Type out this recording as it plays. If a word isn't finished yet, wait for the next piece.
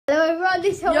everyone,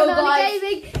 this is Hot Banana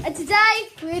Gaming, and today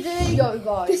we're doing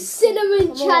the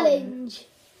cinnamon challenge.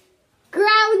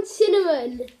 Ground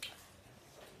cinnamon.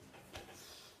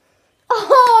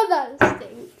 Oh, that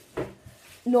stinks.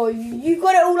 No, you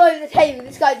got it all over the table.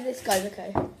 This guy's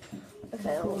okay.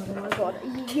 Okay, oh my god.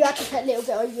 You have to put a little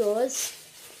bit on yours.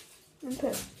 I'm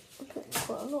putting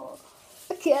quite a lot.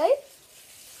 Okay.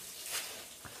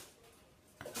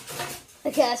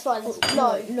 Okay, that's fine.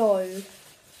 No.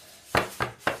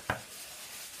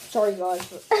 Sorry guys,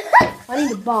 but I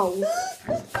need a bowl.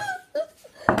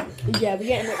 Yeah, we're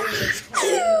getting it all this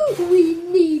time. We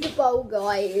need a bowl,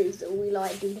 guys. We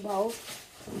like doing the bowl.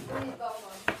 We need a bowl,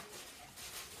 man.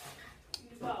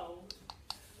 Need a bowl.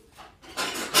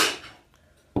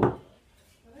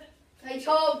 Hey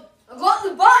Tom, I got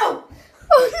the bowl!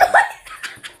 Oh no!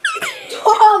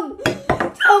 Tom,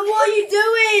 what are you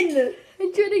doing?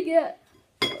 I'm trying to get...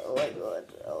 Oh my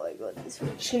god, this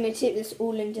one. Just gonna tip this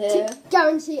all into here.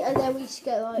 Guarantee, and then we just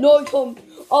get like... No, Tom.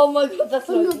 Oh my god, that's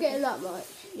I'm not getting that much.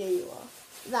 Yeah, you are.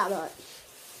 That much.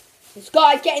 This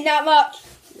guy's getting that much.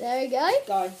 There we go.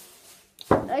 Go.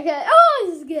 Okay. Oh,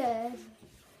 this is good.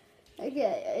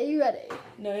 Okay, are you ready?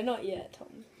 No, not yet,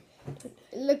 Tom.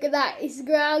 Look at that. It's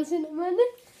ground cinnamon.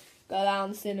 Go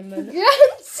down, cinnamon.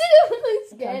 Ground cinnamon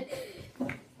is good.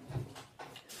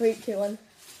 3, 2, 1.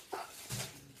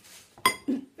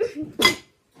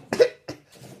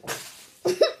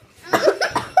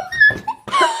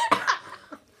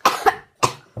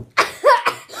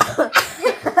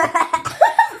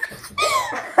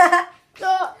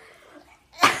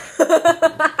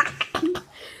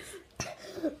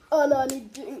 Oh no, I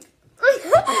need to drink.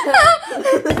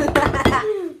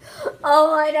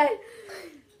 Oh my god.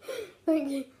 Thank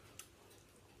you.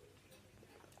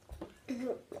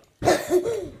 Look at your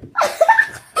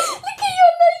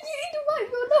nose, you need to wipe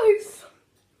your nose.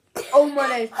 Oh my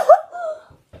nose.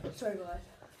 Sorry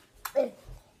guys.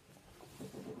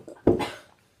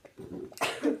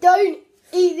 Don't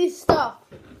eat this stuff.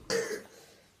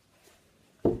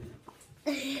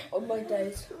 Oh my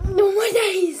days. No, my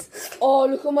days. Oh,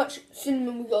 look how much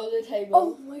cinnamon we got on the table.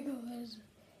 Oh my god.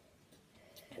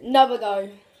 Another go.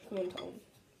 Come on, Tom.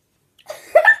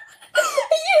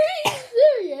 Are you being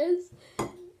serious?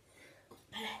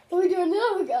 Are we doing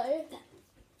another go?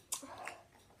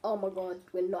 Oh my god,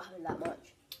 we're not having that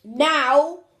much.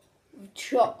 Now,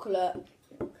 chocolate.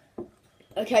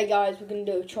 Okay, guys, we're going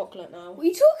to do chocolate now. What are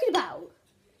you talking about?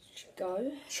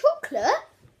 Go. Chocolate?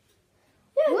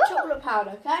 Yeah, What? chocolate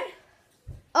powder, okay?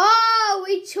 Oh,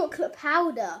 we chocolate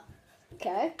powder.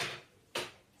 Okay.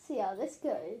 See how this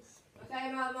goes.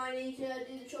 Okay, Mum, I need to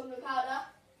do the chocolate powder.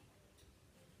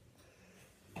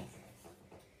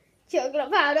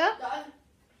 Chocolate powder. Done.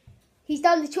 He's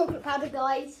done the chocolate powder,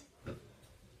 guys.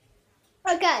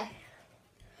 Okay.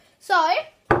 So.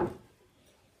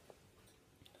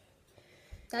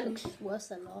 That looks worse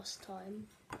than last time.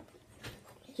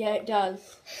 Yeah, it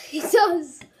does. It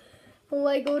does. Oh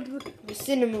my god. The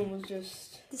cinnamon was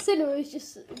just... The cinnamon is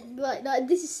just like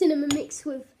this is cinnamon mixed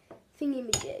with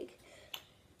thingy-majig.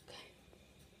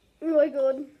 Oh my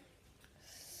god.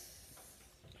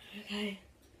 Okay.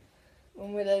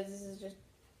 One with those, this is just...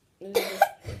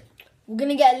 We're going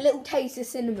to get a little taste of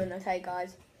cinnamon, okay,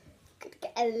 guys? Gonna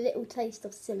get a little taste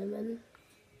of cinnamon.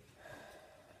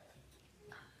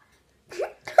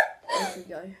 There we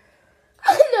go.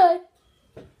 No.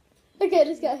 Okay,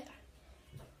 let's go.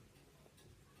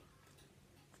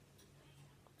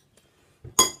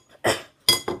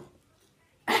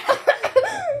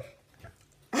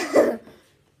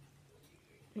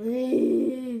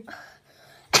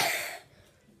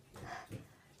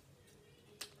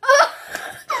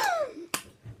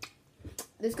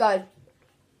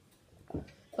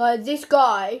 This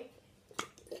guy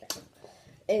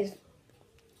is...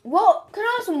 What? Can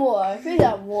I have some water? I feel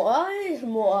that water. I need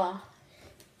some water.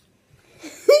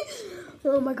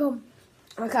 Oh my god.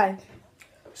 Okay.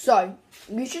 So,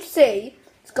 you should see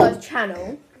this guy's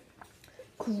channel.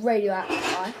 Called Radioactive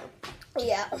Guy.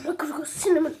 Yeah. Oh my god, I've got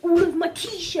cinnamon all over my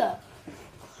t-shirt.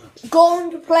 Go on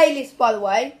to playlist, by the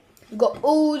way. We've got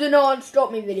all the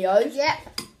non-stop me videos. Yeah.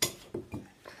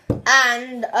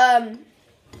 And,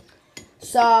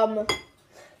 some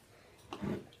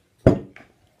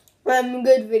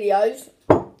good videos.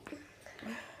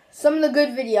 Some of the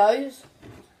good videos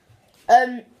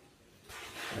are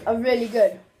really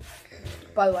good,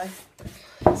 by the way.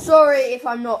 Sorry if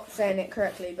I'm not saying it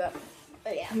correctly, but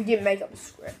yeah, we didn't make up the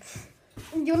script.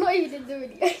 You're not even in the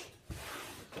video.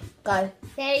 Guys.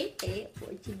 Hey,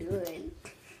 what you doing?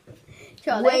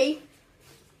 Charlie.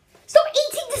 Stop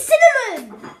eating the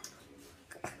cinnamon!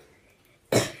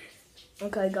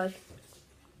 Okay, guys.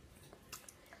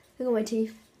 Look at my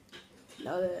teeth.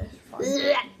 No, it's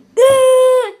fine.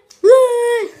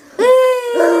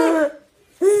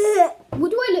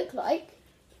 What do I look like?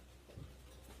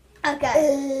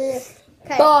 Okay.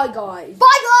 Bye, guys.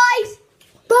 Bye, guys.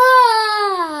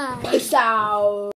 Bye. Peace out.